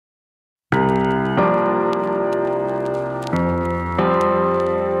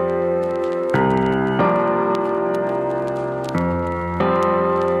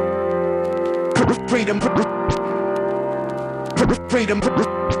freedom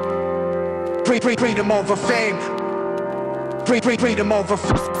over fame. Freedom over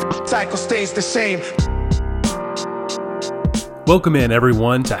cycle stays the same. Welcome in,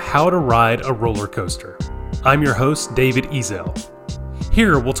 everyone, to How to Ride a Roller Coaster. I'm your host, David Ezel.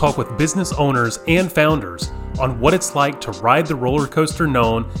 Here, we'll talk with business owners and founders on what it's like to ride the roller coaster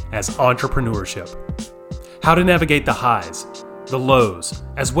known as entrepreneurship. How to navigate the highs, the lows,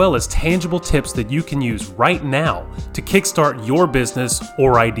 as well as tangible tips that you can use right now to kickstart your business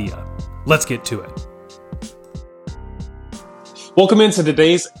or idea. Let's get to it. Welcome into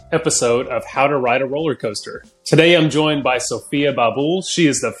today's episode of How to Ride a Roller Coaster. Today I'm joined by Sophia Babul. She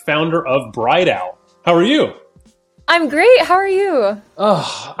is the founder of Bright Owl. How are you? I'm great. How are you?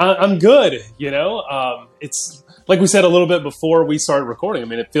 Oh, I'm good. It's like we said a little bit before we started recording. I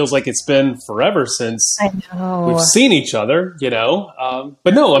mean, it feels like it's been forever since we've seen each other,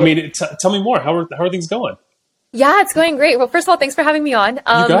 But no, I mean, tell me more. How are things going? Yeah, it's going great. Well, first of all, thanks for having me on. You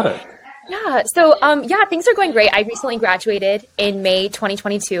got it. Yeah. So, things are going great. I recently graduated in May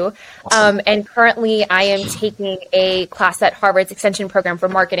 2022. Awesome. And currently I am taking a class at Harvard's extension program for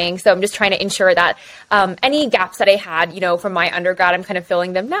marketing. So I'm just trying to ensure that any gaps that I had, from my undergrad, I'm kind of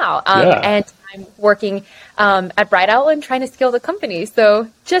filling them now. And I'm working at Bright Owl and trying to scale the company. So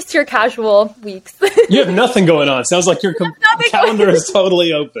just your casual weeks. You have nothing going on. Sounds like your calendar is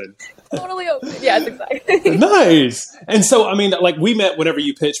totally open. Totally open. Yes, exactly. Nice. And so, I mean, like we met whenever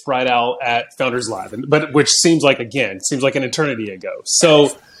you pitched Bright Owl at Founders Live, but which seems like an eternity ago. So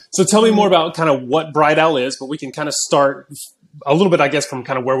tell me more about kind of what Bright Owl is, but we can kind of start a little bit, I guess, from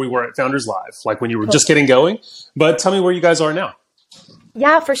kind of where we were at Founders Live, like when you were just getting going. But tell me where you guys are now.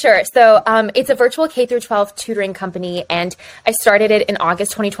 Yeah, for sure. So it's a virtual K-12 tutoring company, and I started it in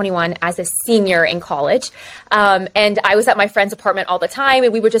August 2021 as a senior in college. And I was at my friend's apartment all the time,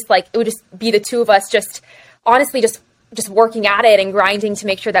 and we would just it would just be the two of us just working at it and grinding to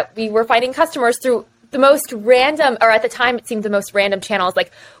make sure that we were finding customers through the most random, or at the time it seemed the most random channels,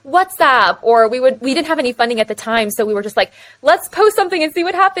 like WhatsApp, or we didn't have any funding at the time. So we were just like, let's post something and see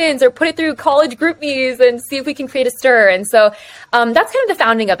what happens, or put it through college group me's and see if we can create a stir. And so that's kind of the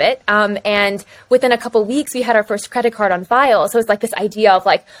founding of it. And within a couple of weeks, we had our first credit card on file. So it's like this idea of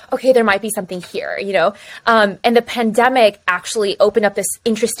like, okay, there might be something here, and the pandemic actually opened up this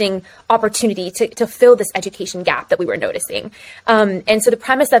interesting opportunity to fill this education gap that we were noticing. And so the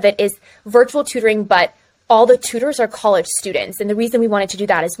premise of it is virtual tutoring, but all the tutors are college students. And the reason we wanted to do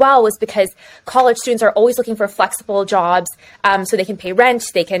that as well was because college students are always looking for flexible jobs, so they can pay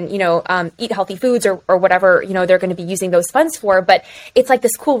rent, they can, eat healthy foods or whatever, they're going to be using those funds for. But it's like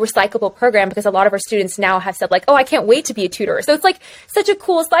this cool recyclable program because a lot of our students now have said like, oh, I can't wait to be a tutor. So it's like such a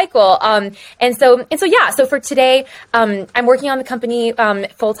cool cycle. So for today, I'm working on the company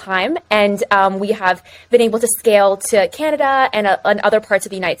full time, and we have been able to scale to Canada and other parts of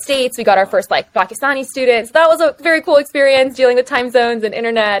the United States. We got our first Pakistani students. That was a very cool experience dealing with time zones and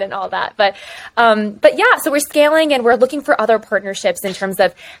internet and all that. But yeah, so we're scaling and we're looking for other partnerships in terms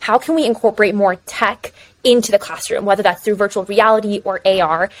of how can we incorporate more tech into the classroom, whether that's through virtual reality or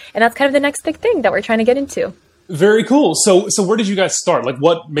AR. And that's kind of the next big thing that we're trying to get into. Very cool. So where did you guys start? Like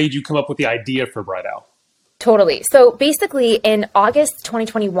what made you come up with the idea for Bright Owl? Totally. So basically in August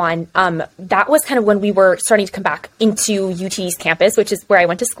 2021, that was kind of when we were starting to come back into UT's campus, which is where I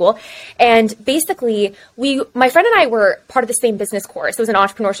went to school. And basically my friend and I were part of the same business course. It was an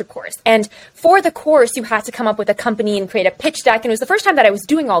entrepreneurship course. And for the course, you had to come up with a company and create a pitch deck. And it was the first time that I was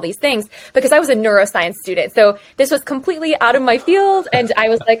doing all these things because I was a neuroscience student. So this was completely out of my field. And I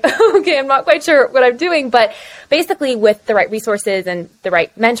was like, okay, I'm not quite sure what I'm doing. But basically with the right resources and the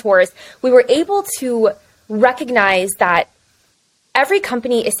right mentors, we were able to recognize that every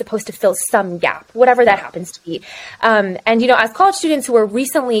company is supposed to fill some gap, whatever that happens to be. And, as college students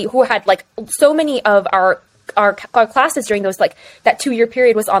who had like so many of our classes during those, like that 2-year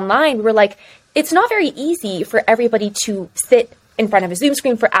period was online, we were like, it's not very easy for everybody to sit in front of a Zoom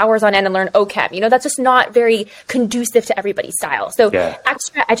screen for hours on end and learn OChem. That's just not very conducive to everybody's style. So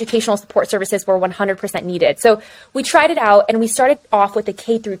extra educational support services were 100% needed. So we tried it out and we started off with the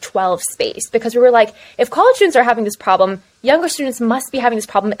K-12 space because we were like, if college students are having this problem, younger students must be having this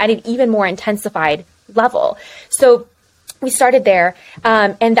problem at an even more intensified level. So we started there.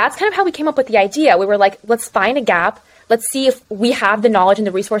 And that's kind of how we came up with the idea. We were like, let's find a gap. Let's see if we have the knowledge and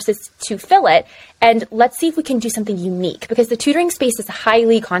the resources to fill it. And let's see if we can do something unique because the tutoring space is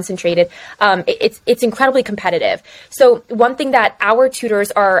highly concentrated. It's incredibly competitive. So one thing that our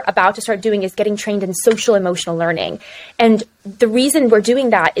tutors are about to start doing is getting trained in social emotional learning. And the reason we're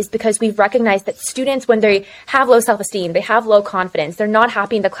doing that is because we've recognized that students, when they have low self-esteem, they have low confidence, they're not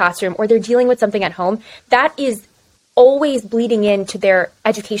happy in the classroom, or they're dealing with something at home, that is always bleeding into their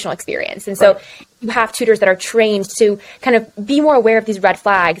educational experience. And so you have tutors that are trained to kind of be more aware of these red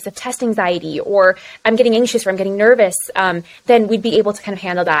flags of test anxiety, or I'm getting anxious or I'm getting nervous, then we'd be able to kind of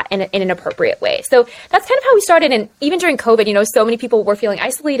handle that in an appropriate way. So that's kind of how we started. And even during COVID, so many people were feeling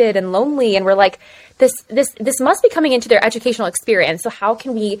isolated and lonely, and we're like, this must be coming into their educational experience. So how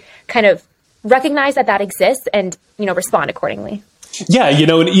can we kind of recognize that exists and, respond accordingly? Yeah.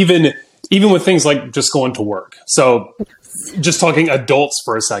 And even with things like just going to work. So just talking adults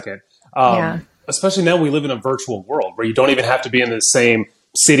for a second, especially now we live in a virtual world where you don't even have to be in the same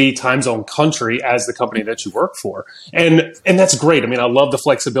city, time zone, country as the company that you work for. And that's great. I mean, I love the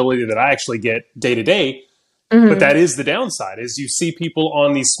flexibility that I actually get day to day, but that is the downside, is you see people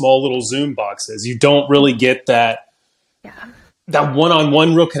on these small little Zoom boxes. You don't really get that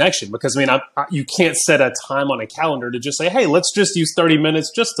one-on-one real connection, because you can't set a time on a calendar to just say, hey, let's just use 30 minutes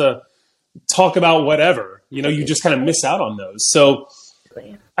just to talk about whatever. You just kind of miss out on those. So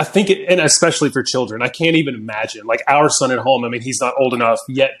I think, and especially for children, I can't even imagine, like our son at home. I mean, he's not old enough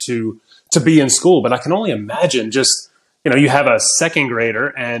yet to be in school, but I can only imagine just, you have a second grader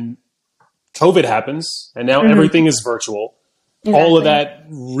and COVID happens and now everything is virtual. Exactly. All of that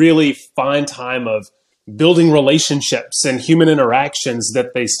really fine time of building relationships and human interactions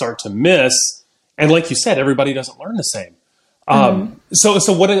that they start to miss. And like you said, everybody doesn't learn the same.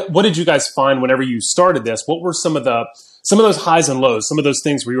 So what did you guys find whenever you started this? What were some of those highs and lows, some of those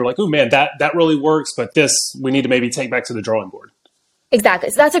things where you were like, oh man, that really works, but this we need to maybe take back to the drawing board? Exactly.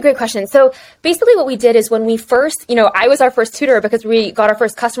 So that's a great question. So basically what we did is when we first, I was our first tutor because we got our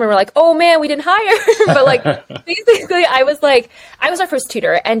first customer. We're like, oh man, we didn't hire. But like, basically I was our first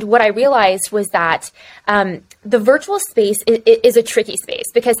tutor. And what I realized was that, the virtual space is a tricky space,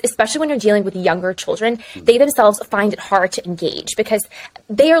 because especially when you're dealing with younger children, they themselves find it hard to engage because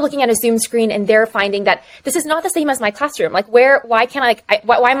they are looking at a Zoom screen and they're finding that this is not the same as my classroom. Like why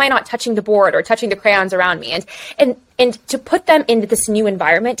am I not touching the board or touching the crayons around me? And to put them into this new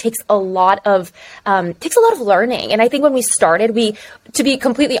environment takes a lot of learning. And I think when we started, to be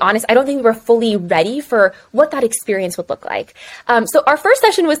completely honest, I don't think we were fully ready for what that experience would look like. So our first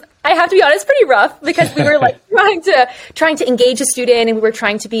session was, I have to be honest, pretty rough, because we were like trying to engage a student, and we were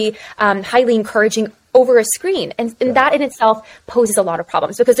trying to be highly encouraging over a screen. And that in itself poses a lot of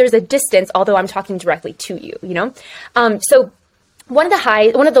problems because there's a distance, although I'm talking directly to you, So one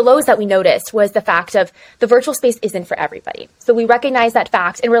of the lows that we noticed was the fact of the virtual space isn't for everybody. So we recognize that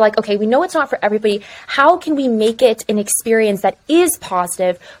fact and we're like, okay, we know it's not for everybody. How can we make it an experience that is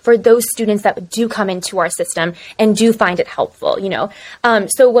positive for those students that do come into our system and do find it helpful,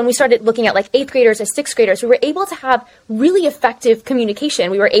 So when we started looking at like 8th graders or 6th graders, we were able to have really effective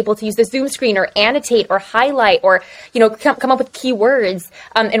communication. We were able to use the Zoom screen or annotate or highlight or, come up with keywords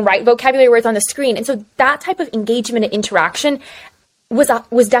and write vocabulary words on the screen. And so that type of engagement and interaction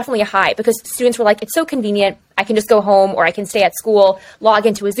was definitely a high, because students were like, it's so convenient. I can just go home or I can stay at school, log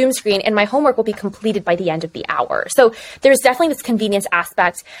into a Zoom screen, and my homework will be completed by the end of the hour. So there's definitely this convenience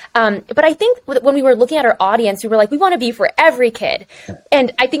aspect. But I think when we were looking at our audience, we were like, we want to be for every kid.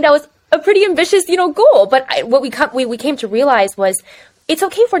 And I think that was a pretty ambitious, goal. But what we came to realize was it's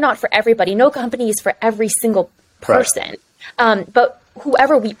okay if we're not for everybody. No company is for every single person. Right. But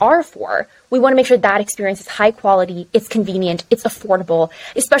whoever we are for, we want to make sure that experience is high quality, it's convenient, it's affordable,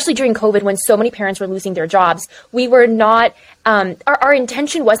 especially during COVID when so many parents were losing their jobs. We were not, our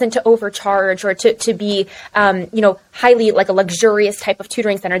intention wasn't to overcharge or to be, highly like a luxurious type of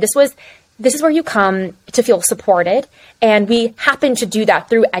tutoring center. This is where you come to feel supported. And we happen to do that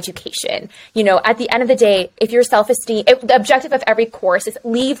through education. At the end of the day, if your self-esteem, the objective of every course is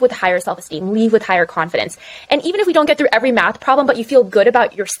leave with higher self-esteem, leave with higher confidence. And even if we don't get through every math problem, but you feel good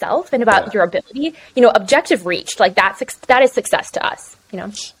about yourself and about your ability, objective reached, like that is success to us,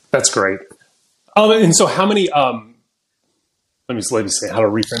 That's great. And so how many, let me say how to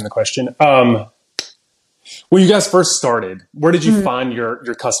reframe the question. When you guys first started, where did you find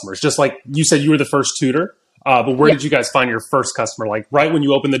your customers? Just like you said, you were the first tutor, but where did you guys find your first customer? Like right when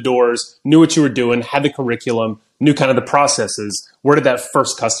you opened the doors, knew what you were doing, had the curriculum, knew kind of the processes. Where did that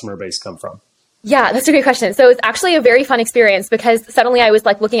first customer base come from? Yeah, that's a great question. So it's actually a very fun experience because suddenly I was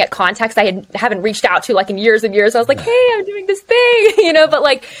like looking at contacts I haven't reached out to like in years and years. I was like, hey, I'm doing this thing, but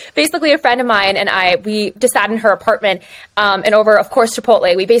like basically a friend of mine and we just sat in her apartment and over, of course,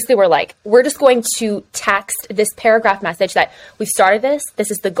 Chipotle, we basically were like, we're just going to text this paragraph message that we've started this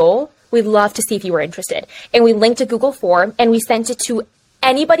is the goal. We'd love to see if you were interested. And we linked a Google form and we sent it to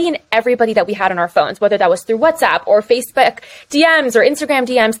anybody and everybody that we had on our phones, whether that was through WhatsApp or Facebook DMs or Instagram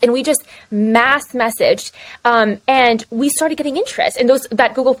DMs, and we just mass messaged, and we started getting interest, and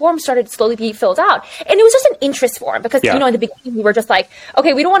that Google form started to slowly be filled out, and it was just an interest form because in the beginning we were just like,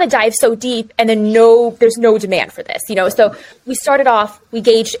 okay, we don't want to dive so deep, and then there's no demand for this, So we started off, we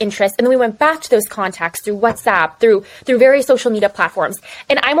gauged interest, and then we went back to those contacts through WhatsApp, through various social media platforms,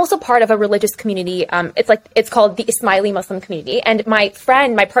 and I'm also part of a religious community. It's called the Ismaili Muslim community, and my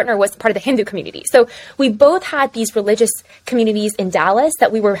partner was part of the Hindu community. So we both had these religious communities in Dallas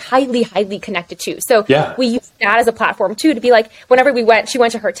that we were highly, highly connected to. So we used that as a platform too, to be like, whenever she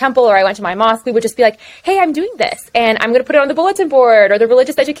went to her temple or I went to my mosque, we would just be like, hey, I'm doing this and I'm going to put it on the bulletin board or the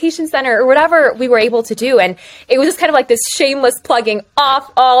religious education center or whatever we were able to do. And it was just kind of like this shameless plugging off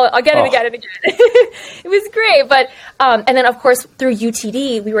again and again and again. It was great. But, and then of course, through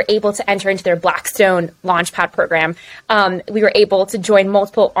UTD, we were able to enter into their Blackstone Launchpad program. We were able to join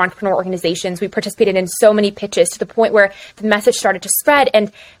multiple entrepreneur organizations. We participated in so many pitches to the point where the message started to spread.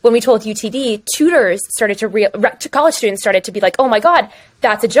 And when we told UTD, tutors started to college students started to be like, oh my God,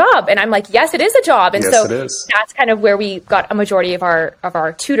 that's a job. And I'm like, yes, it is a job. And so that's kind of where we got a majority of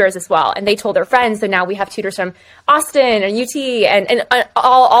our tutors as well. And they told their friends. So now we have tutors from Austin and UT and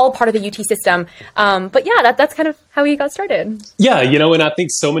all part of the UT system. But yeah, that's kind of how we got started. Yeah. And I think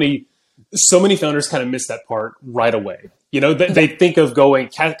so many founders kind of miss that part right away. They think of going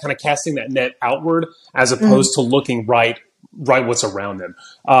kind of casting that net outward as opposed to looking right what's around them.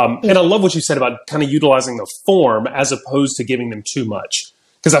 And I love what you said about kind of utilizing the form as opposed to giving them too much.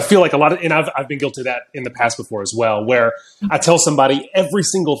 Because I feel like and I've been guilty of that in the past before as well, where I tell somebody every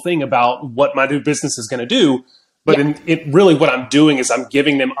single thing about what my new business is going to do. But really what I'm doing is I'm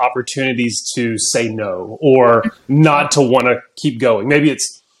giving them opportunities to say no or not to want to keep going.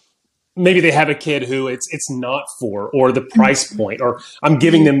 Maybe they have a kid who it's not for, or the price point, or I'm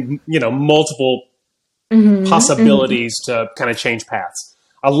giving them, multiple possibilities to kind of change paths.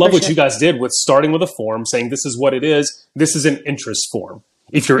 I love what you guys did with starting with a form, saying this is what it is. This is an interest form.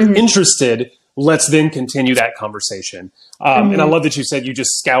 If you're interested, let's then continue that conversation. And I love that you said you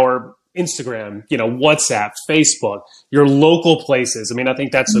just scour Instagram, WhatsApp, Facebook, your local places. I mean, I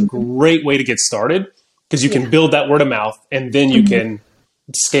think that's a great way to get started because you can build that word of mouth and then you can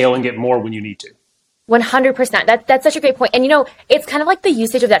scale and get more when you need to. 100%. That's such a great point. And, it's kind of like the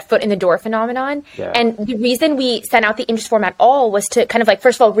usage of that foot in the door phenomenon. Yeah. And the reason we sent out the interest form at all was to kind of like,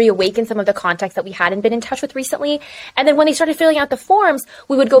 first of all, reawaken some of the contacts that we hadn't been in touch with recently. And then when they started filling out the forms,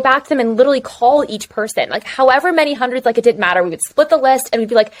 we would go back to them and literally call each person, like however many hundreds, like it didn't matter. We would split the list and we'd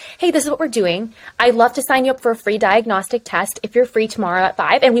be like, hey, this is what we're doing. I'd love to sign you up for a free diagnostic test if you're free tomorrow at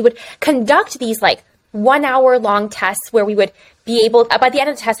 5. And we would conduct these like 1 hour long tests where we would be able, by the end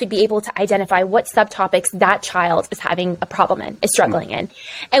of the test, we'd be able to identify what subtopics that child is having a problem in, is struggling in.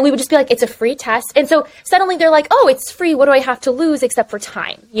 And we would just be like, it's a free test. And so suddenly they're like, oh, it's free. What do I have to lose except for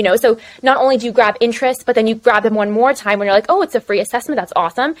time? So not only do you grab interest, but then you grab them one more time when you're like, oh, it's a free assessment. That's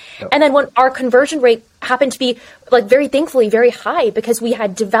awesome. Yep. And then when our conversion rate happened to be like very thankfully very high because we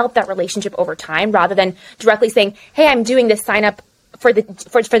had developed that relationship over time rather than directly saying, hey, I'm doing this, sign up for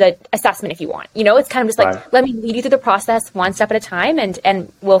the assessment if you want. It's kind of just like, let me lead you through the process one step at a time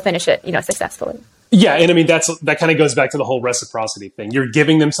and we'll finish it, successfully. Yeah. And I mean, that kind of goes back to the whole reciprocity thing. You're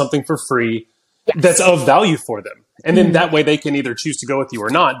giving them something for free that's of value for them. And then that way they can either choose to go with you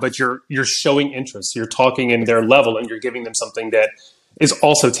or not, but you're showing interest, you're talking in their level and you're giving them something that is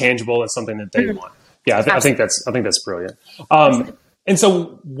also tangible and something that they want. Yeah. I think that's brilliant. And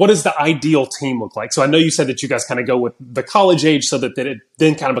so what does the ideal team look like? So I know you said that you guys kind of go with the college age so that it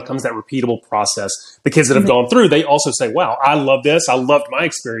then kind of becomes that repeatable process. The kids that have gone through, they also say, wow, I love this. I loved my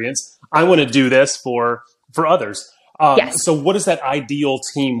experience. I want to do this for others. So what does that ideal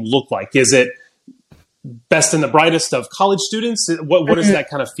team look like? Is it best and the brightest of college students? What does that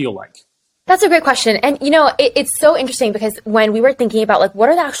kind of feel like? That's a great question. And, it's so interesting because when we were thinking about like, what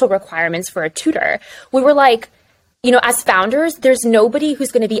are the actual requirements for a tutor? We were like, as founders, there's nobody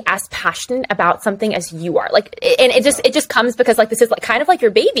who's going to be as passionate about something as you are. Like, and it just comes because like, this is like kind of like your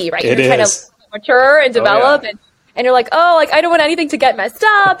baby, right? You're trying to mature and develop and you're like, oh, like, I don't want anything to get messed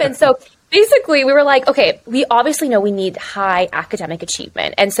up. And so basically we were like, okay, we obviously know we need high academic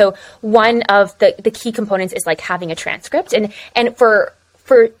achievement. And so one of the key components is like having a transcript and for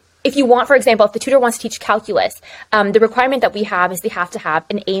if you want, for example, if the tutor wants to teach calculus, the requirement that we have is they have to have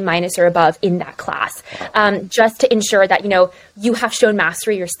an A- or above in that class, just to ensure that, you have shown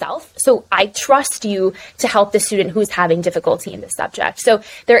mastery yourself. So I trust you to help the student who's having difficulty in this subject. So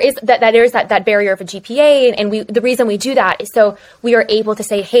there is that barrier of a GPA. And the reason we do that is so we are able to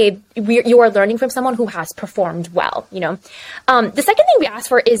say, hey, you are learning from someone who has performed well, The second thing we ask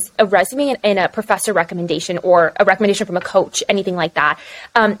for is a resume and a professor recommendation or a recommendation from a coach, anything like that.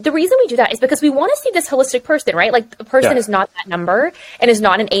 The reason we do that is because we want to see this holistic person, right? Like a person is not that number and is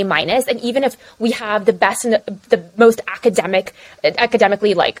not an A-. And even if we have the best and the most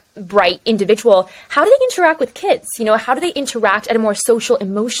academically like bright individual, how do they interact with kids? How do they interact at a more social,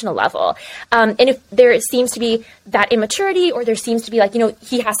 emotional level? And if there seems to be that immaturity, or there seems to be like,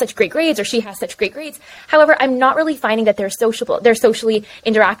 he has such great grades or she has such great grades. However, I'm not really finding that they're sociable, they're socially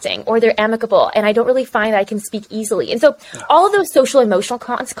interacting, or they're amicable. And I don't really find that I can speak easily. And so all of those social emotional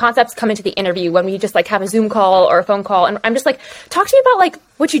concepts come into the interview when we just like have a Zoom call or a phone call. And I'm just like, talk to me about like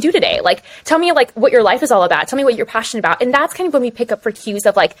what you do today. Like, tell me like what your life is all about. Tell me what you're passionate about. And that's kind of when we pick up for cues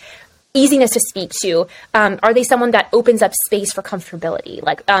of like easiness to speak to. Are they someone that opens up space for comfortability?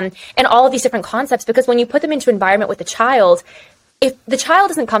 Like, and all of these different concepts, because when you put them into an environment with a child, if the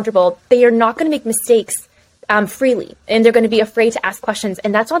child isn't comfortable, they are not going to make mistakes freely, and they're going to be afraid to ask questions.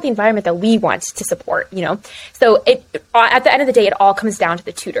 And that's not the environment that we want to support, So at the end of the day, it all comes down to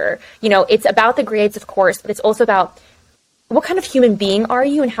the tutor. It's about the grades, of course, but it's also about what kind of human being are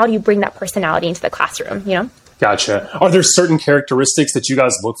you and how do you bring that personality into the classroom, Gotcha. Are there certain characteristics that you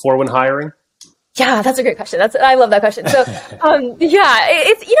guys look for when hiring? Yeah, that's a great question. I love that question. So,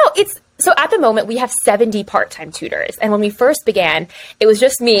 so at the moment we have 70 part-time tutors. And when we first began, it was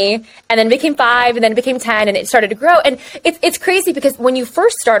just me, and then it became 5, and then it became 10, and it started to grow. And it's crazy because when you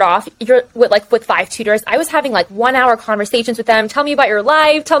first start off, you're with 5 tutors, I was having like 1-hour conversations with them. Tell me about your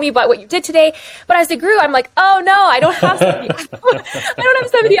life. Tell me about what you did today. But as it grew, I'm like, oh no, I don't have 70. I don't have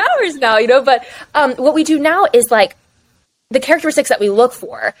 70 hours now, But what we do now is like the characteristics that we look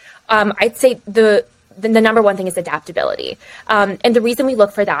for. I'd say the number one thing is adaptability. And the reason we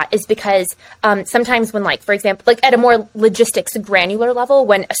look for that is because sometimes when, like, for example, like at a more logistics granular level,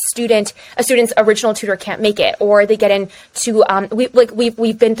 when a student's original tutor can't make it, or they get into,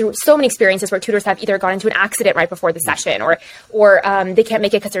 we've been through so many experiences where tutors have either gone into an accident right before the session, or they can't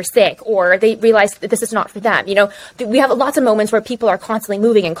make it because they're sick, or they realize that this is not for them. We have lots of moments where people are constantly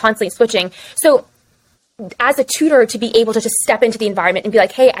moving and constantly switching. So as a tutor, to be able to just step into the environment and be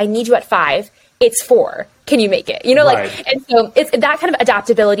like, hey, I need you at 5. It's 4. Can you make it? Right. And so it's that kind of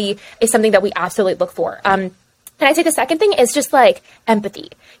adaptability is something that we absolutely look for. And I'd say the second thing is just like empathy.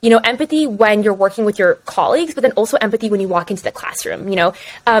 Empathy when you're working with your colleagues, but then also empathy when you walk into the classroom.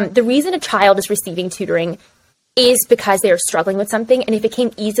 The reason a child is receiving tutoring is because they're struggling with something. And if it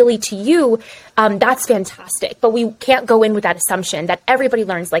came easily to you, that's fantastic. But we can't go in with that assumption that everybody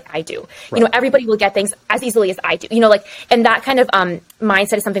learns like I do. Right. Everybody will get things as easily as I do. And that kind of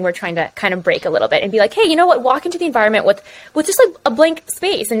mindset is something we're trying to kind of break a little bit and be like, hey, walk into the environment with just like a blank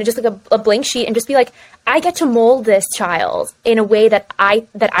space and just like a blank sheet, and just be like, I get to mold this child in a way that I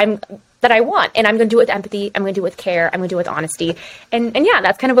want, and I'm going to do it with empathy. I'm going to do it with care. I'm going to do it with honesty. And yeah,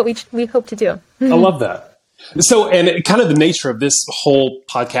 that's kind of what we hope to do. I love that. So, and kind of the nature of this whole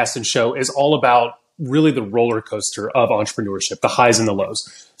podcast and show is all about really the roller coaster of entrepreneurship, the highs and the lows.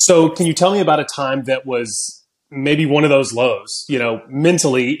 So can you tell me about a time that was maybe one of those lows,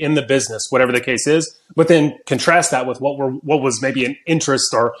 mentally in the business, whatever the case is, but then contrast that with what was maybe an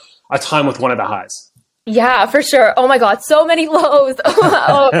interest or a time with one of the highs? Yeah, for sure. Oh my God, so many lows.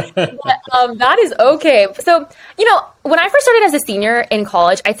 That is okay. So, when I first started as a senior in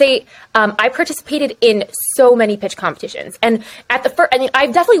college, I'd say I participated in so many pitch competitions. And at the first,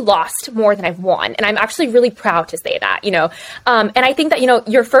 I've definitely lost more than I've won. And I'm actually really proud to say that, And I think that,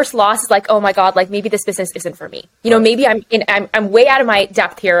 your first loss is like, oh my God, like maybe this business isn't for me. Maybe I'm way out of my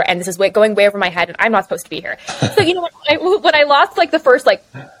depth here, and this is going way over my head, and I'm not supposed to be here. So, when I lost like the first like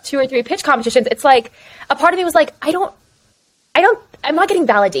 2 or 3 pitch competitions, it's like a part of me was like, I'm not getting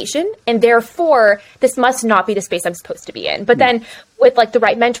validation, and therefore this must not be the space I'm supposed to be in. But then with like the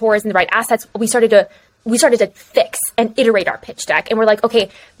right mentors and the right assets, we started to fix and iterate our pitch deck. And we're like, okay,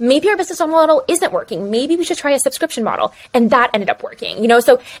 maybe our business model isn't working. Maybe we should try a subscription model. And that ended up working,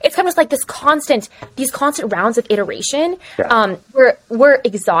 So it's kind of like these constant rounds of iteration, were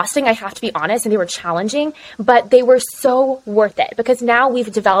exhausting. I have to be honest. And they were challenging, but they were so worth it because now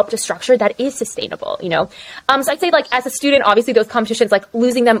we've developed a structure that is sustainable, So I'd say like as a student, obviously those competitions, like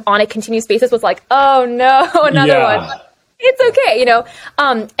losing them on a continuous basis was like, oh no, another one. It's okay, you know?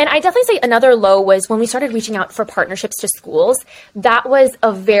 And I definitely say another low was when we started reaching out for partnerships to schools. That was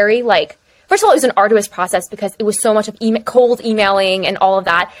a very first of all, it was an arduous process because it was so much of cold emailing and all of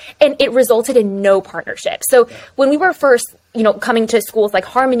that. And it resulted in no partnership. So when we were first, coming to schools like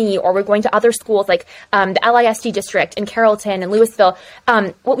Harmony, or we're going to other schools like the LISD district in Carrollton and Louisville,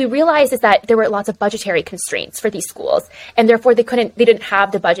 what we realized is that there were lots of budgetary constraints for these schools. And therefore they didn't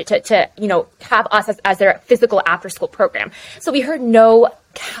have the budget to have us as their physical after school program. So we heard no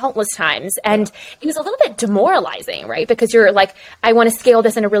countless times. And it was a little bit demoralizing, right? Because you're like, I want to scale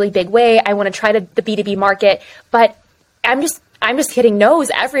this in a really big way. I want to try the B2B market, but I'm just hitting no's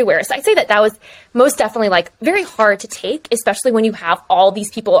everywhere. So I'd say that was most definitely very hard to take, especially when you have all these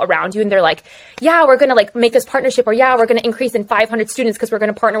people around you and they're like, yeah, we're going to make this partnership, or yeah, we're going to increase in 500 students because we're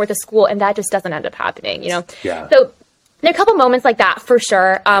going to partner with a school. And that just doesn't end up happening, Yeah. So there are a couple moments like that for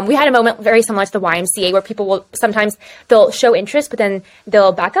sure. We had a moment very similar to the YMCA where people will sometimes they'll show interest, but then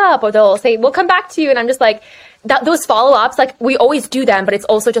they'll back up, or they'll say, we'll come back to you. And I'm just like, those follow-ups, we always do them, but it's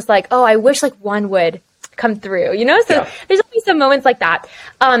also just oh, I wish one would come through, So there's always some moments like that.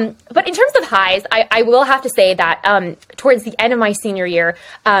 But in terms of highs, I will have to say that towards the end of my senior year,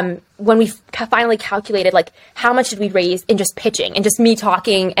 when we finally calculated how much did we raise in just pitching and just me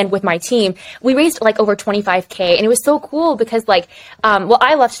talking and with my team, we raised over 25K. And it was so cool because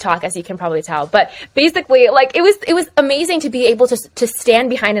I love to talk, as you can probably tell, but basically it was amazing to be able to stand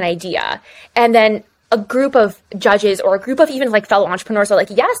behind an idea, and then a group of judges or a group of even fellow entrepreneurs are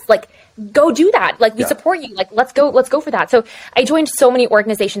yes, go do that. We support you. Let's go for that. So I joined so many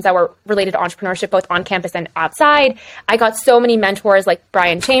organizations that were related to entrepreneurship, both on campus and outside. I got so many mentors like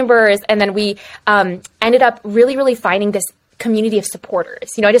Brian Chambers. And then we ended up really, really finding this community of supporters.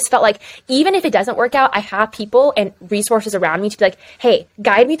 I just felt even if it doesn't work out, I have people and resources around me to be hey,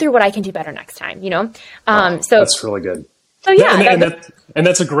 guide me through what I can do better next time, So that's really good. So yeah. And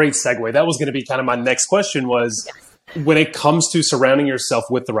that's a great segue. That was going to be kind of my next question was, when it comes to surrounding yourself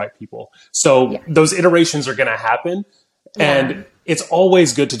with the right people. So those iterations are going to happen. And it's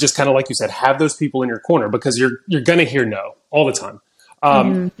always good to just kind of, like you said, have those people in your corner, because you're going to hear no all the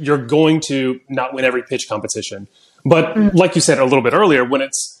time. You're going to not win every pitch competition. But like you said a little bit earlier, when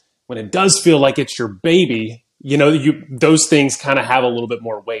it does feel like it's your baby, those things kind of have a little bit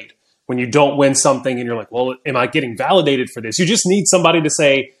more weight. When you don't win something and you're like, well, am I getting validated for this? You just need somebody to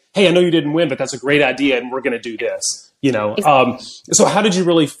say, hey, I know you didn't win, but that's a great idea, and we're going to do this. So how did you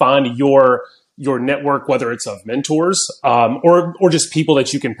really find your network, whether it's of mentors or just people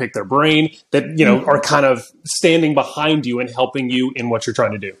that you can pick their brain that are kind of standing behind you and helping you in what you're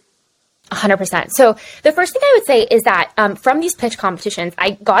trying to do? 100%. So the first thing I would say is that from these pitch competitions,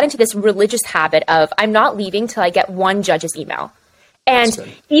 I got into this religious habit of I'm not leaving till I get one judge's email. And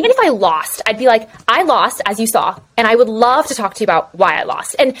even if I lost, I'd be I lost, as you saw, and I would love to talk to you about why I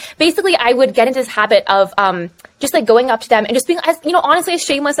lost. And basically, I would get into this habit of just going up to them and just being, as honestly, as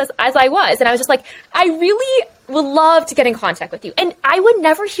shameless as I was. And I was just I really would love to get in contact with you. And I would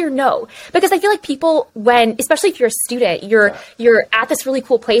never hear no, because I feel people, especially if you're a student, you're at this really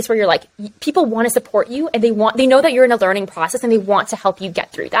cool place where you're people want to support you, and they know that you're in a learning process and they want to help you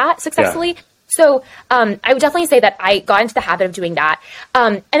get through that successfully. Yeah. So I would definitely say that I got into the habit of doing that.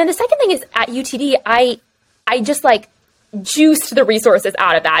 And then the second thing is at UTD, I just juiced the resources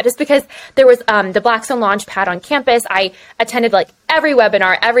out of that, just because there was the Blackstone Launchpad on campus. I attended every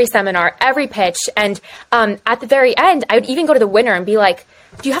webinar, every seminar, every pitch. And at the very end, I would even go to the winner and be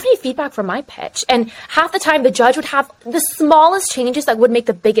do you have any feedback for my pitch? And half the time the judge would have the smallest changes that would make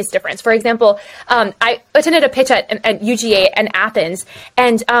the biggest difference. For example, I attended a pitch at UGA in Athens,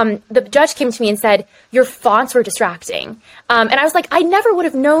 and the judge came to me and said, your fonts were distracting. And I was I never would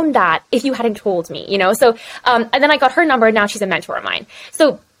have known that if you hadn't told me, So, and then I got her number, and now she's a mentor of mine.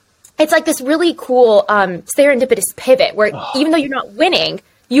 So it's this really cool serendipitous pivot where even though you're not winning,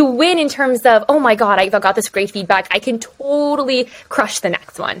 you win in terms of, oh my God, I got this great feedback. I can totally crush the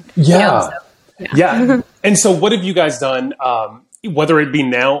next one. Yeah. Yeah. And so what have you guys done, whether it be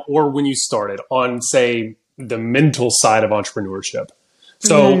now or when you started, on, say, the mental side of entrepreneurship?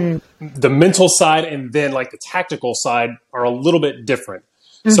 So the mental side and then the tactical side are a little bit different.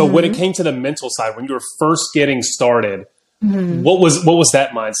 So when it came to the mental side, when you were first getting started, what was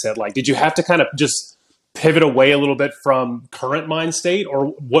that mindset like? Did you have to kind of just pivot away a little bit from current mind state, or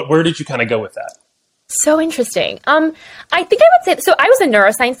where did you kind of go with that? So interesting. I think I would say, so I was a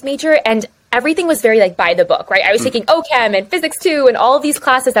neuroscience major, and everything was very by the book, right? I was taking OChem and physics 2 and all of these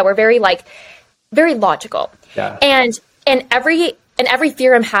classes that were very very logical. Yeah. And and every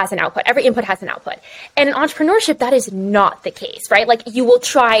theorem has an output, every input has an output. And in entrepreneurship, that is not the case, right? Like you will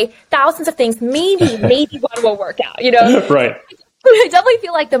try thousands of things, maybe one will work out, Right. I definitely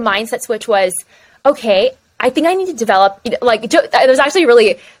feel like the mindset switch was, okay, I think I need to develop, there's actually a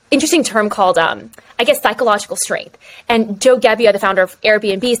really interesting term called, psychological strength. And Joe Gebbia, the founder of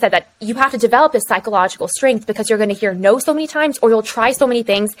Airbnb, said that you have to develop this psychological strength because you're going to hear no so many times, or you'll try so many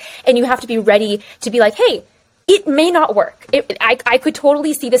things, and you have to be ready to be like, hey, it may not work. I could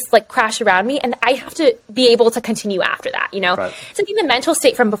totally see this like crash around me, and I have to be able to continue after that, Right. So I think the mental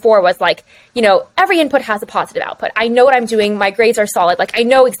state from before was like, every input has a positive output. I know what I'm doing. My grades are solid. Like I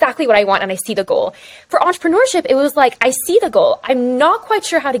know exactly what I want and I see the goal. For entrepreneurship, it was like, I see the goal. I'm not quite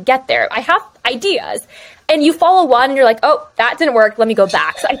sure how to get there. I have ideas, and you follow one and you're like, oh, that didn't work. Let me go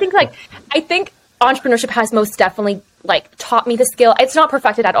back. So I think entrepreneurship has most definitely like taught me the skill. It's not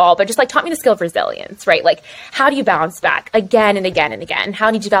perfected at all, but just like taught me the skill of resilience, right? Like how do you bounce back again and again and again?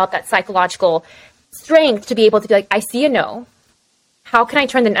 How do you develop that psychological strength to be able to be like, I see a no. How can I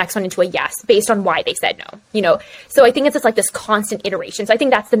turn the next one into a yes based on why they said no? So I think it's just like this constant iteration. So I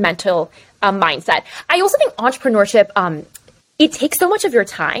think that's the mental mindset. I also think entrepreneurship, it takes so much of your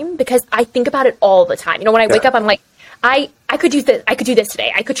time because I think about it all the time. When I wake up, I'm like, I could do this. I could do this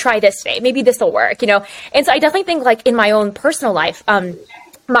today. I could try this today. Maybe this will work, And so I definitely think like in my own personal life,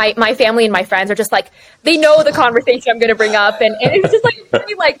 my family and my friends are just like, they know the conversation I'm going to bring up. And it's just like,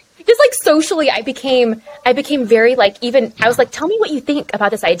 really like, just like socially, I became very like, even I was like, tell me what you think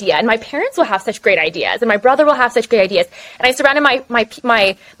about this idea. And my parents will have such great ideas, and my brother will have such great ideas. And I surrounded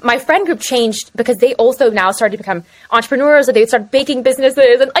my friend group changed because they also now started to become entrepreneurs, or they start baking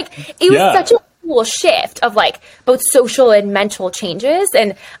businesses. And like, it was such a cool shift of like both social and mental changes.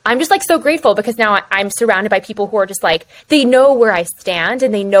 And I'm just like so grateful because now I'm surrounded by people who are just like, they know where I stand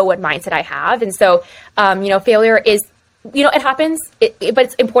and they know what mindset I have. And so, failure is, it happens, but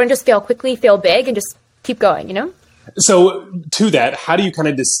it's important to just fail quickly, fail big, and just keep going, So to that, how do you kind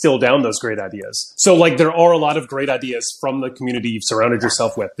of distill down those great ideas? So like there are a lot of great ideas from the community you've surrounded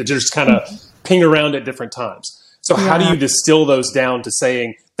yourself with that just kind of ping around at different times. So how do you distill those down to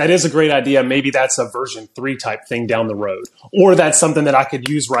saying that is a great idea? Maybe that's a version 3 type thing down the road, or that's something that I could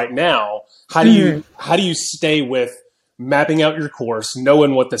use right now. How do you stay with mapping out your course,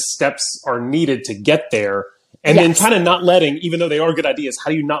 knowing what the steps are needed to get there, and then kind of not letting, even though they are good ideas,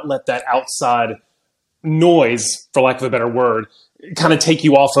 how do you not let that outside noise, for lack of a better word, kind of take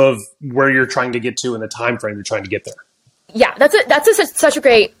you off of where you're trying to get to in the time frame you're trying to get there? Yeah,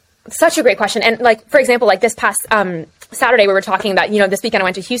 such a great question. And like, for example, like this past Saturday, we were talking about, this weekend I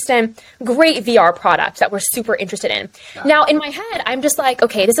went to Houston, great VR product that we're super interested in. Yeah. Now, in my head, I'm just like,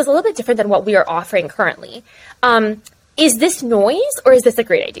 okay, this is a little bit different than what we are offering currently. Is this noise or is this a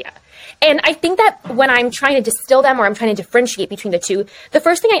great idea? And I think that when I'm trying to distill them or I'm trying to differentiate between the two, the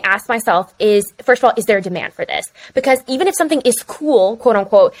first thing I ask myself is, first of all, is there a demand for this? Because even if something is cool, quote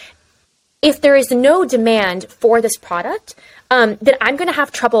unquote, if there is no demand for this product, then I'm going to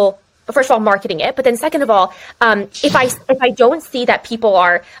have trouble, first of all, marketing it. But then second of all, if I don't see that people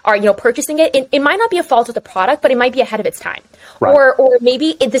are purchasing it, it might not be a fault of the product, but it might be ahead of its time. Right. Or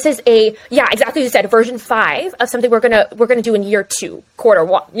maybe this is exactly as you said, version 5 of something we're gonna do in year 2, quarter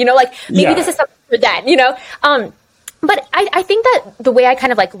 1. Maybe this is something for then. But I think that the way I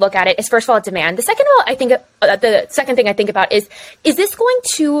kind of like look at it is, first of all, demand. The second of all, I think the second thing I think about is this going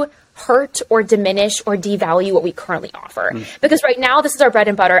to hurt or diminish or devalue what we currently offer? Because right now, this is our bread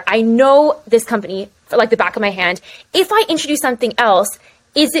and butter. I know this company like the back of my hand. If I introduce something else,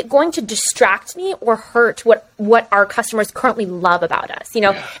 is it going to distract me or hurt what our customers currently love about us?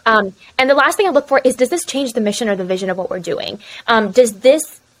 And the last thing I look for is, does this change the mission or the vision of what we're doing? Does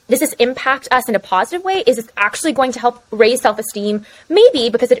this impact us in a positive way? Is this actually going to help raise self-esteem? Maybe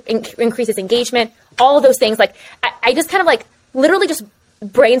because it increases engagement, all of those things. Like I just kind of like literally just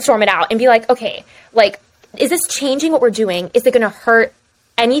brainstorm it out and be like, okay, like, is this changing what we're doing? Is it going to hurt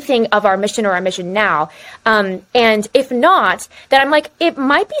anything of our mission or our mission now? And if not, then I'm like, it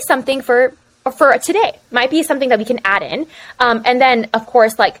might be something for today, might be something that we can add in. And then of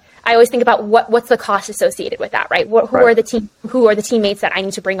course, like I always think about what's the cost associated with that, right? Who are the teammates that I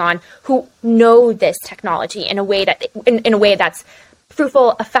need to bring on who know this technology in a way that's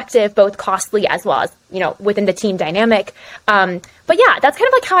fruitful, effective, both costly as well as, within the team dynamic. But yeah, that's kind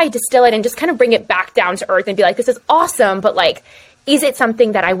of like how I distill it and just kind of bring it back down to earth and be like, this is awesome, but like, is it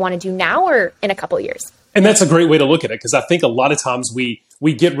something that I want to do now or in a couple of years? And that's a great way to look at it, because I think a lot of times we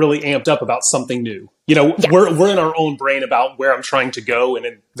get really amped up about something new. We're in our own brain about where I'm trying to go and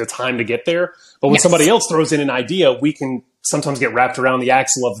in the time to get there. But when somebody else throws in an idea, we can sometimes get wrapped around the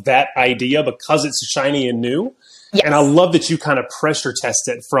axle of that idea because it's shiny and new. Yes. And I love that you kind of pressure test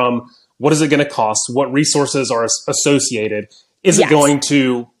it from what is it going to cost? What resources are associated? Is it going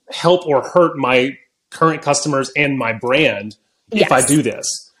to help or hurt my current customers and my brand if I do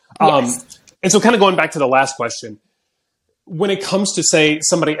this? And so kind of going back to the last question, when it comes to, say,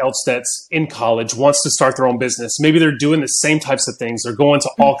 somebody else that's in college wants to start their own business, maybe they're doing the same types of things. They're going to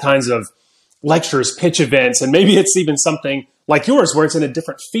all kinds of lectures, pitch events, and maybe it's even something like yours where it's in a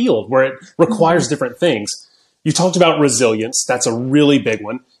different field, where it requires different things. You talked about resilience. That's a really big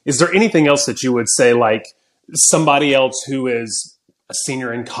one. Is there anything else that you would say, like somebody else who is a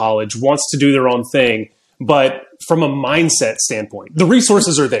senior in college wants to do their own thing, but from a mindset standpoint, the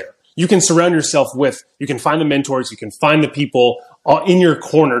resources are there. You can surround yourself with, you can find the mentors, you can find the people in your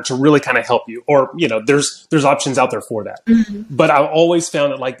corner to really kind of help you. Or, there's options out there for that. Mm-hmm. But I've always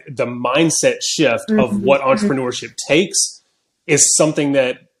found that like the mindset shift of what entrepreneurship takes is something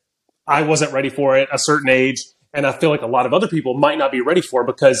that I wasn't ready for at a certain age. And I feel like a lot of other people might not be ready for,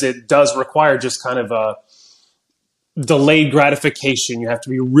 because it does require just kind of a delayed gratification. You have to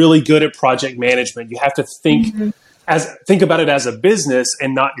be really good at project management. You have to think about it as a business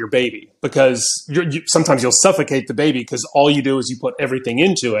and not your baby, because sometimes you'll suffocate the baby because all you do is you put everything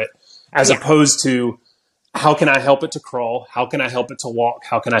into it, as opposed to how can I help it to crawl? How can I help it to walk?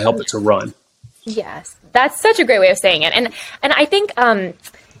 How can I help it to run? Yes, that's such a great way of saying it. And I think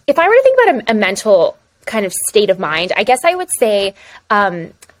if I were to think about a mental kind of state of mind, I guess I would say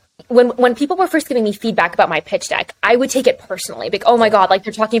when people were first giving me feedback about my pitch deck, I would take it personally. Like, oh my God, like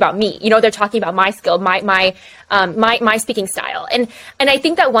they're talking about me. They're talking about my skill, my speaking style. And I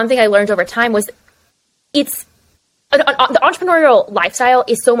think that one thing I learned over time was the entrepreneurial lifestyle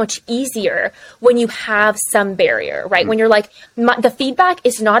is so much easier when you have some barrier, right? Mm-hmm. When you're like, the feedback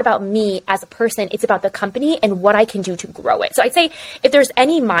is not about me as a person, it's about the company and what I can do to grow it. So I'd say if there's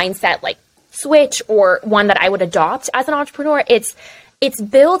any mindset like switch or one that I would adopt as an entrepreneur, it's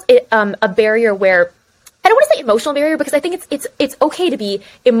build a barrier where, I don't want to say emotional barrier, because I think it's okay to be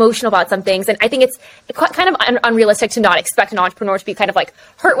emotional about some things. And I think it's kind of unrealistic to not expect an entrepreneur to be kind of like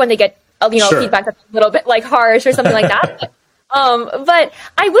hurt when they get, feedback that's a little bit like harsh or something like that. But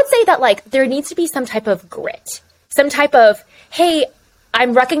I would say that like there needs to be some type of grit, some type of, hey,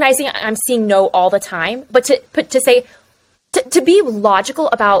 I'm recognizing I'm seeing no all the time, but to be logical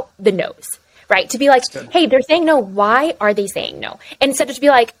about the no's. Right. To be like, hey, they're saying no. Why are they saying no? Instead of to be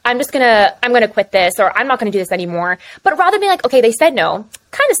like, I'm going to quit this, or I'm not going to do this anymore. But rather be like, okay, they said no,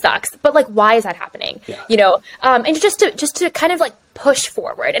 kind of sucks, but like, why is that happening? Yeah. And just to kind of like push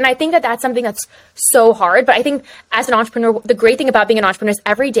forward. And I think that that's something that's so hard. But I think as an entrepreneur, the great thing about being an entrepreneur is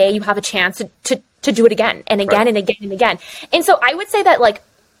every day you have a chance to do it again and again and again and again. And so I would say that like,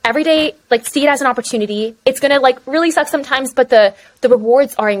 every day, like see it as an opportunity. It's going to like really suck sometimes, but the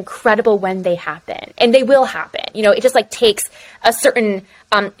rewards are incredible when they happen, and they will happen. It just like takes a certain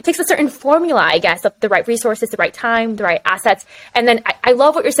formula, I guess, of the right resources, the right time, the right assets. And then I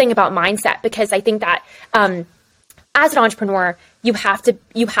love what you're saying about mindset, because I think that, as an entrepreneur, you have to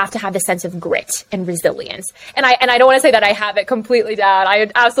have this sense of grit and resilience. And I don't want to say that I have it completely down.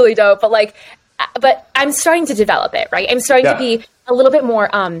 I absolutely don't, but I'm starting to develop it, right? I'm starting to be a little bit more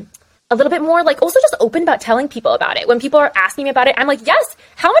like also just open about telling people about it. When people are asking me about it, I'm like, yes,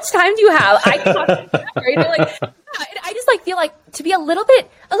 how much time do you have? I can talk to you forever. Like, I just like feel like to be a little bit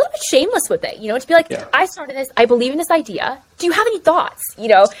shameless with it, to be like, I started this, I believe in this idea. Do you have any thoughts?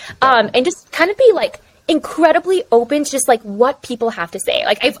 And just kind of be like incredibly open to just like what people have to say.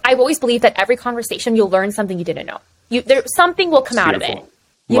 Like I've always believed that every conversation you'll learn something you didn't know. Something will come out of it.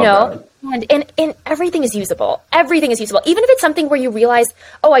 And everything is usable. Everything is usable. Even if it's something where you realize,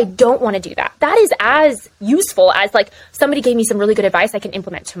 oh, I don't want to do that. That is as useful as like somebody gave me some really good advice I can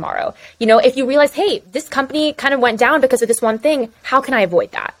implement tomorrow. If you realize, hey, this company kind of went down because of this one thing, how can I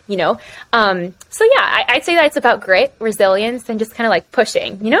avoid that? So yeah, I'd say that it's about grit, resilience, and just kind of like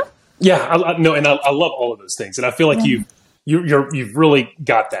pushing, Yeah, I love all of those things. And I feel like you've really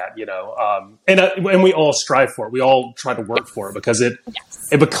got that, and we all strive for it. We all try to work for it, because it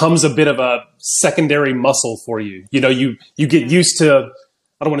becomes a bit of a secondary muscle for you. You get used to,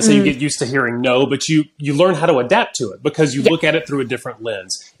 I don't want to say you get used to hearing no, but you learn how to adapt to it, because you look at it through a different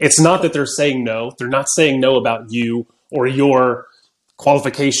lens. It's not that they're saying no. They're not saying no about you or your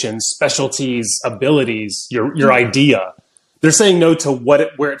qualifications, specialties, abilities, your idea. They're saying no to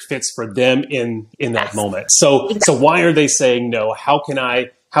where it fits for them in that moment. So why are they saying no? How can I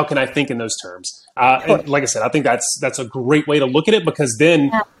think in those terms? And like I said, I think that's a great way to look at it, because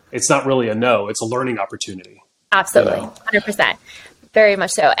then it's not really a no, it's a learning opportunity. Absolutely. 100%. Very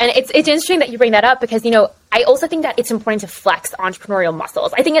much so. And it's interesting that you bring that up because, I also think that it's important to flex entrepreneurial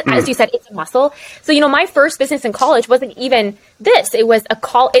muscles. I think, as you said, it's a muscle. So, my first business in college wasn't even this. It was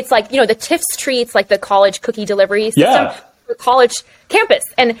it's like, the Tiff's treats, like the college cookie delivery system for college campus.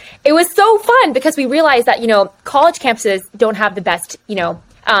 And it was so fun because we realized that, college campuses don't have the best,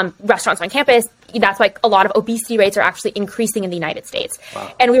 restaurants on campus. That's why a lot of obesity rates are actually increasing in the United States. Wow.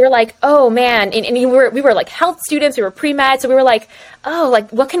 And we were like, oh man. And we were like health students, we were pre-med. So we were like, oh, like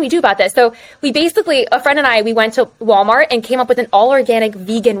what can we do about this? So we basically, a friend and I, we went to Walmart and came up with an all organic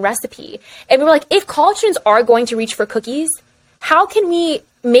vegan recipe. And we were like, if college students are going to reach for cookies, how can we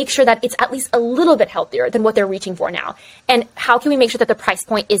make sure that it's at least a little bit healthier than what they're reaching for now? And how can we make sure that the price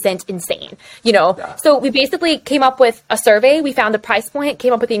point isn't insane? So we basically came up with a survey. We found the price point,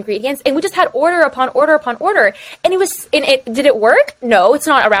 came up with the ingredients, and we just had order upon order upon order. And did it work? No, it's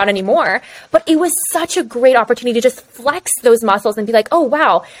not around anymore. But it was such a great opportunity to just flex those muscles and be like, oh,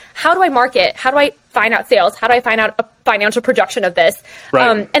 wow, how do I market? How do I find out sales? How do I find out a financial projection of this?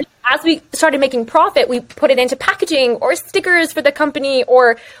 Right. And as we started making profit, we put it into packaging or stickers for the company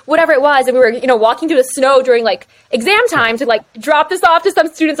or whatever it was. And we were, walking through the snow during like exam time to like drop this off to some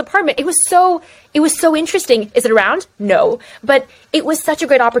student's apartment. It was so interesting. Is it around? No. But it was such a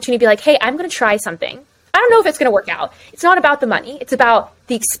great opportunity to be like, hey, I'm going to try something. I don't know if it's going to work out. It's not about the money. It's about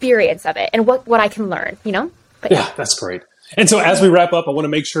the experience of it and what I can learn, But, yeah, that's great. And so as we wrap up, I want to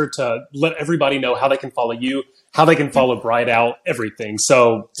make sure to let everybody know how they can follow you, how they can follow Bright Owl, everything.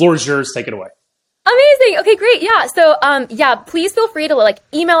 So floor is yours. Take it away. Amazing. Okay, great. Yeah. So, please feel free to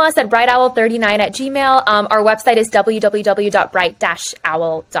email us at brightowl39@gmail. Our website is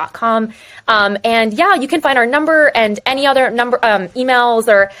www.bright-owl.com. And you can find our number and any other emails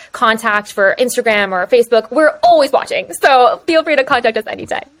or contact for Instagram or Facebook. We're always watching. So feel free to contact us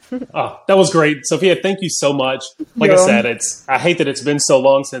anytime. Oh, that was great. Sophia, thank you so much. Like I said, I hate that it's been so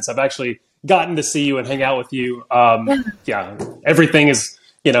long since I've actually gotten to see you and hang out with you. Everything is,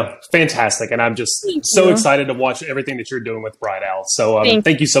 fantastic. And I'm just so excited to watch everything that you're doing with Bright Owl. So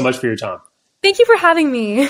thank you so much for your time. Thank you for having me.